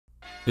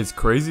It's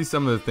crazy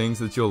some of the things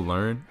that you'll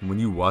learn when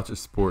you watch a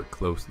sport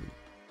closely.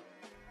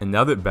 And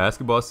now that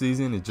basketball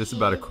season is just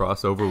about to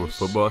cross over with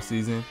football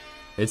season,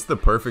 it's the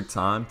perfect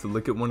time to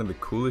look at one of the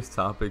coolest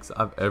topics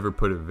I've ever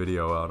put a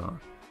video out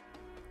on.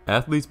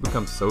 Athletes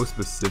become so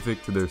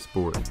specific to their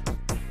sport.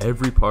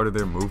 Every part of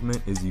their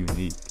movement is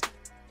unique.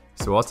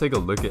 So I'll take a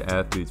look at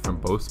athletes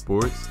from both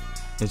sports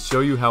and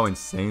show you how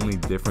insanely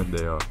different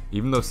they are,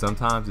 even though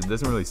sometimes it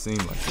doesn't really seem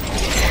like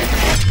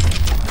it.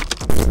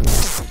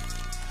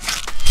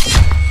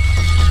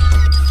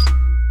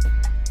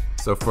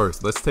 So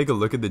first, let's take a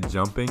look at the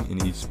jumping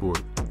in each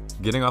sport,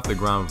 getting off the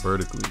ground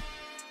vertically.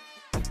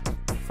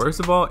 First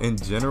of all, in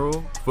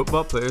general,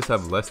 football players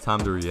have less time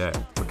to react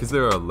because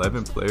there are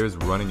 11 players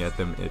running at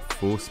them at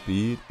full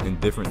speed in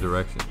different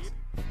directions.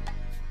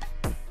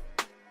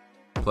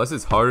 Plus,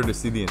 it's harder to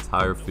see the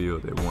entire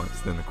field at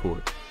once than the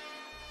court.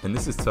 And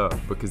this is tough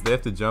because they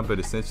have to jump at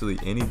essentially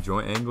any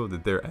joint angle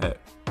that they're at.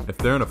 If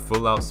they're in a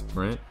full-out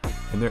sprint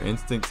and their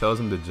instinct tells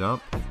them to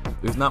jump,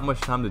 there's not much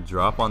time to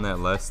drop on that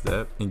last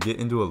step and get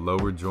into a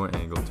lower joint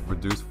angle to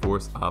produce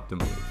force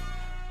optimally.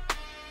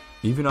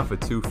 Even off of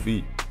 2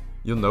 feet,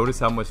 you'll notice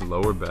how much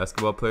lower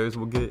basketball players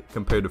will get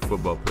compared to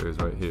football players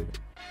right here.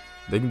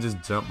 They can just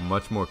jump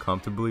much more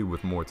comfortably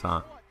with more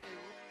time.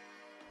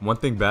 One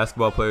thing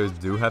basketball players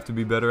do have to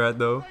be better at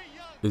though,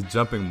 is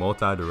jumping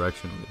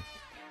multi-directionally.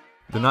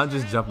 They're not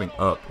just jumping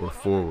up or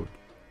forward,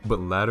 but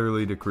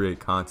laterally to create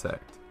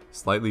contact,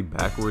 slightly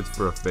backwards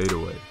for a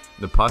fadeaway.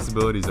 The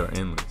possibilities are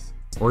endless.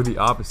 Or the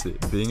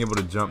opposite, being able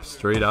to jump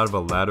straight out of a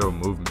lateral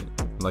movement,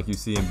 like you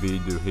see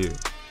Embiid do here.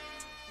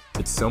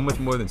 It's so much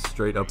more than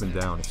straight up and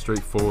down,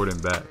 straight forward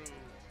and back,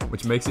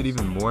 which makes it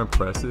even more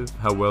impressive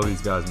how well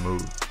these guys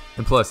move.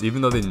 And plus,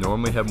 even though they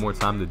normally have more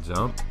time to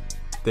jump,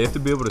 they have to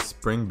be able to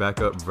spring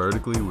back up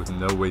vertically with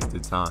no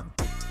wasted time.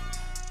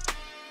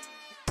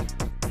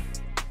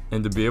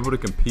 And to be able to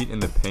compete in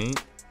the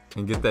paint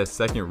and get that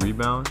second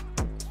rebound,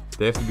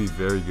 they have to be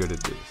very good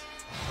at this.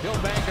 He'll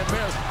bank and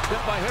miss.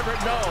 Hit by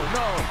Hibbert.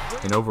 No.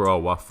 And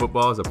overall, while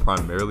football is a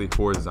primarily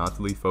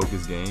horizontally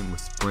focused game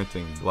with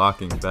sprinting,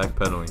 blocking,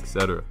 backpedaling,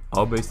 etc.,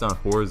 all based on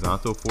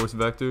horizontal force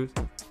vectors,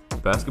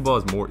 basketball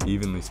is more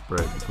evenly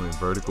spread between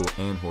vertical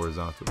and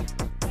horizontal.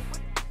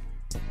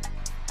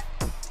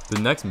 The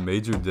next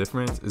major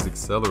difference is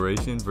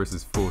acceleration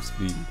versus full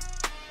speed.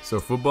 So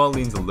football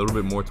leans a little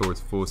bit more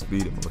towards full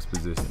speed in most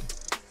positions.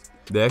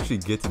 They actually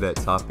get to that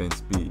top end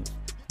speed,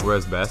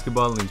 whereas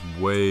basketball leans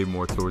way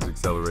more towards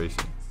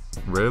acceleration.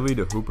 Rarely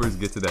do hoopers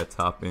get to that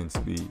top end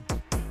speed.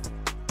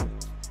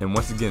 And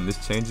once again,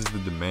 this changes the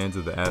demands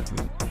of the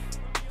athlete.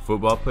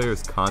 Football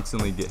players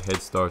constantly get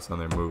head starts on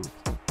their moves,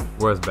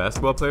 whereas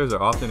basketball players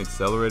are often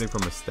accelerating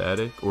from a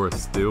static or a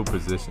still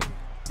position.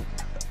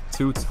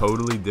 Two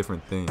totally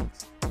different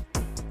things.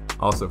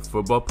 Also,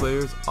 football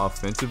players,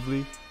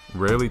 offensively,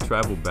 rarely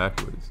travel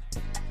backwards.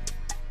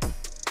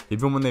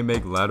 Even when they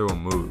make lateral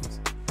moves,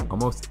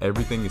 almost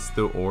everything is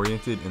still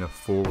oriented in a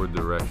forward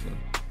direction.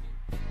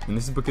 And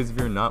this is because if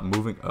you're not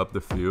moving up the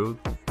field,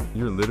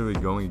 you're literally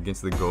going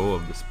against the goal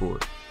of the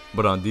sport.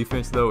 But on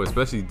defense though,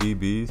 especially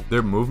DBs,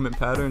 their movement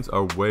patterns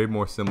are way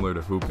more similar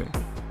to hooping.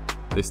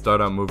 They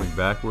start out moving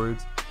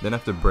backwards, then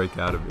have to break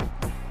out of it.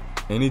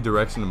 Any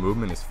direction of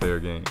movement is fair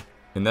game.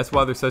 And that's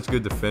why they're such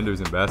good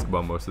defenders in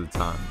basketball most of the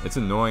time. It's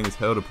annoying as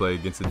hell to play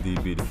against a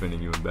DB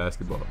defending you in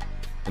basketball.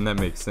 And that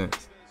makes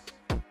sense.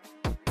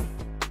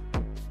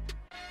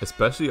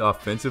 Especially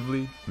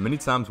offensively, many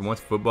times once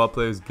football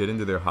players get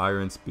into their higher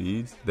end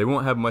speeds, they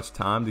won't have much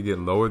time to get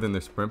lower than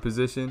their sprint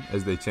position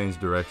as they change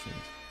directions.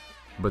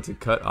 But to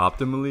cut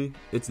optimally,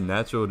 it's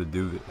natural to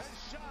do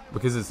this,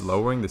 because it's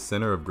lowering the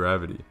center of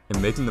gravity and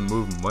making the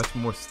move much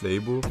more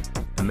stable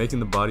and making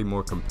the body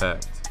more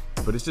compact.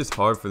 But it's just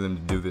hard for them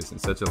to do this in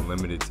such a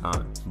limited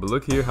time. But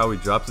look here how he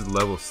drops his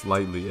level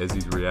slightly as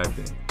he's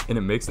reacting, and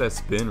it makes that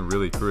spin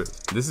really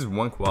crisp. This is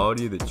one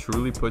quality that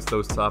truly puts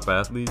those top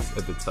athletes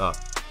at the top.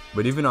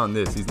 But even on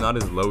this, he's not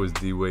as low as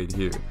D Wade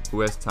here,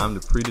 who has time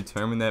to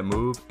predetermine that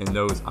move and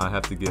knows I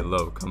have to get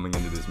low coming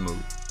into this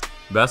move.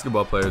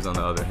 Basketball players, on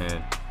the other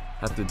hand,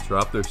 have to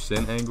drop their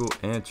shin angle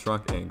and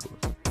trunk angles,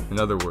 in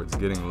other words,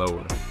 getting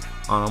lower,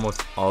 on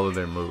almost all of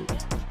their moves.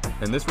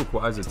 And this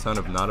requires a ton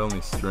of not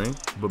only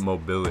strength, but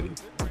mobility,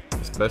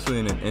 especially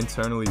in an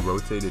internally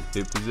rotated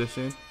hip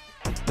position,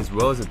 as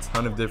well as a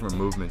ton of different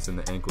movements in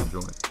the ankle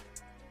joint.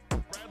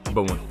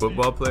 But when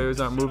football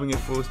players aren't moving at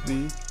full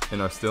speed and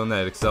are still in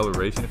that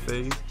acceleration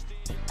phase,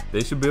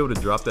 they should be able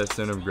to drop that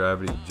center of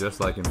gravity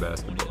just like in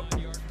basketball.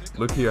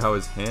 Look here how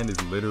his hand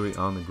is literally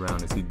on the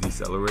ground as he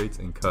decelerates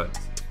and cuts.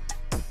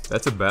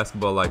 That's a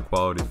basketball-like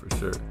quality for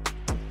sure.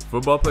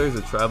 Football players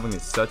are traveling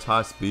at such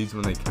high speeds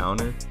when they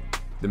counter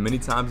that many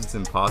times it's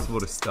impossible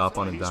to stop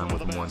on a dime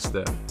with one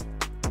step.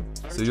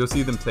 So you'll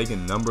see them take a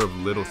number of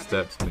little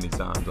steps many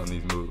times on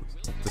these moves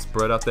to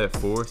spread out that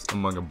force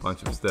among a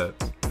bunch of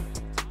steps.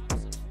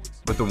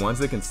 But the ones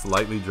that can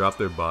slightly drop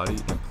their body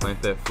and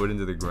plant that foot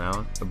into the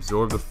ground,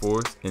 absorb the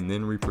force, and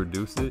then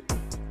reproduce it,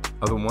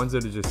 are the ones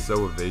that are just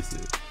so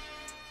evasive.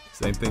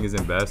 Same thing as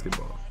in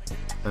basketball.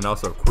 And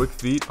also, quick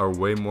feet are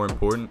way more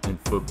important in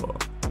football,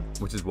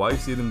 which is why you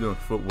see them doing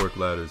footwork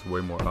ladders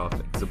way more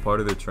often. It's a part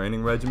of their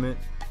training regimen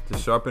to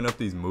sharpen up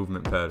these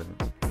movement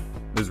patterns.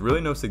 There's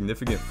really no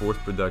significant force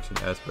production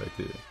aspect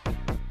here.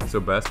 So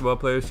basketball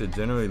players should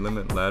generally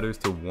limit ladders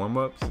to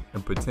warm-ups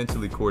and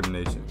potentially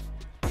coordination.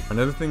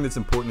 Another thing that's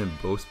important in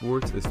both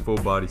sports is full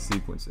body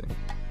sequencing.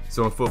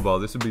 So in football,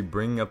 this would be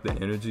bringing up the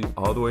energy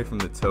all the way from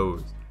the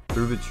toes,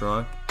 through the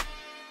trunk,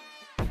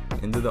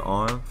 into the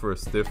arm for a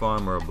stiff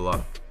arm or a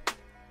block.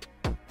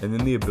 And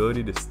then the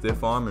ability to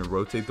stiff arm and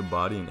rotate the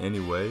body in any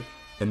way,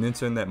 and then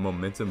turn that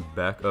momentum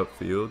back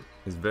upfield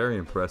is very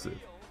impressive.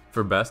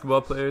 For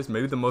basketball players,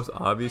 maybe the most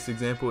obvious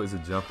example is a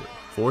jumper.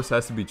 Force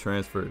has to be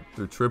transferred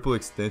through triple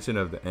extension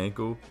of the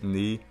ankle,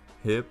 knee,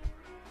 hip,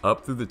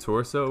 up through the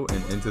torso,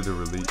 and into the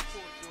release.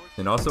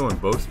 And also in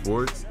both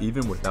sports,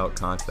 even without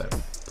contact,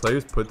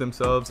 players put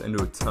themselves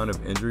into a ton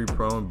of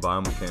injury-prone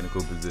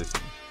biomechanical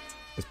positions,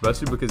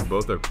 especially because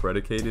both are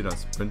predicated on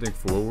sprinting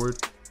forward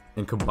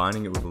and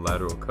combining it with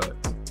lateral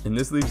cuts. And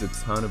this leaves a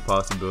ton of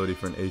possibility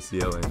for an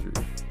ACL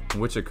injury,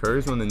 which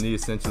occurs when the knee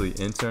essentially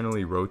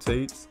internally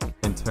rotates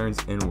and turns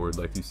inward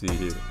like you see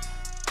here.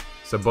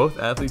 So both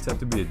athletes have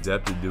to be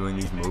adept at doing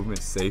these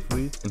movements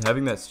safely and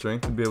having that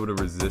strength to be able to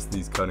resist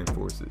these cutting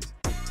forces.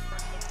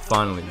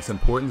 Finally, it's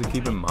important to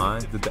keep in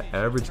mind that the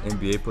average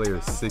NBA player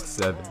is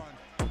 6'7",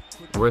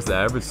 whereas the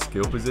average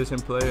skill position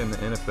player in the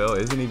NFL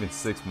isn't even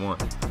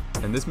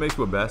 6'1", and this makes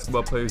what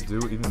basketball players do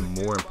even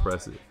more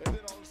impressive,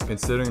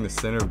 considering the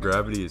center of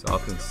gravity is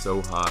often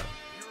so high,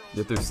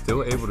 yet they're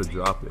still able to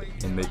drop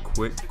it and make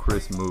quick,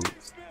 crisp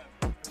moves.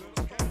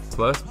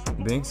 Plus,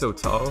 being so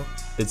tall,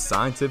 it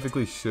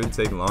scientifically should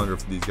take longer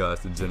for these guys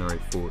to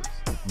generate force,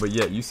 but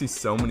yet you see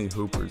so many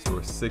hoopers who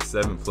are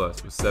 6'7"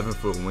 plus with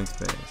 7-foot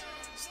wingspans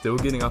still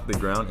getting off the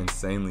ground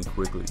insanely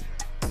quickly.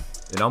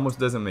 It almost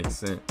doesn't make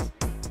sense.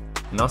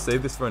 And I'll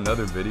save this for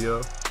another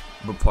video,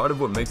 but part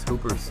of what makes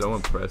hoopers so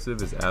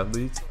impressive as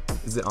athletes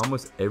is that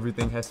almost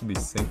everything has to be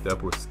synced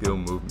up with skill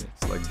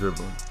movements, like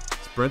dribbling.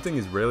 Sprinting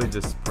is rarely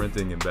just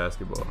sprinting in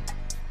basketball.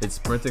 It's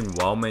sprinting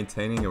while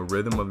maintaining a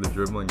rhythm of the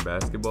dribbling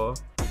basketball,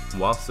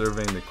 while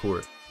surveying the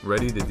court,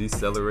 ready to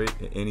decelerate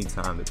at any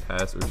time to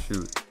pass or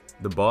shoot.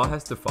 The ball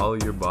has to follow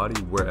your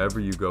body wherever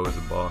you go as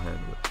a ball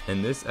handler,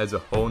 and this adds a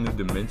whole new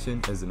dimension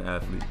as an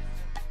athlete.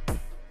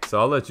 So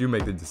I'll let you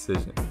make the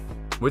decision.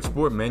 Which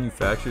sport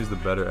manufactures the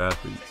better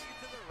athletes?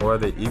 Or are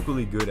they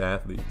equally good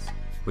athletes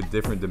with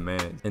different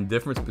demands and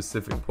different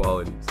specific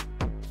qualities?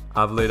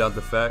 I've laid out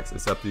the facts,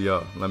 it's up to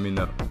y'all, let me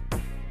know.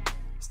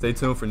 Stay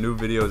tuned for new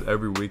videos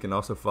every week and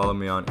also follow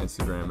me on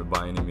Instagram at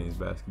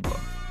ByAnyMeansBasketball.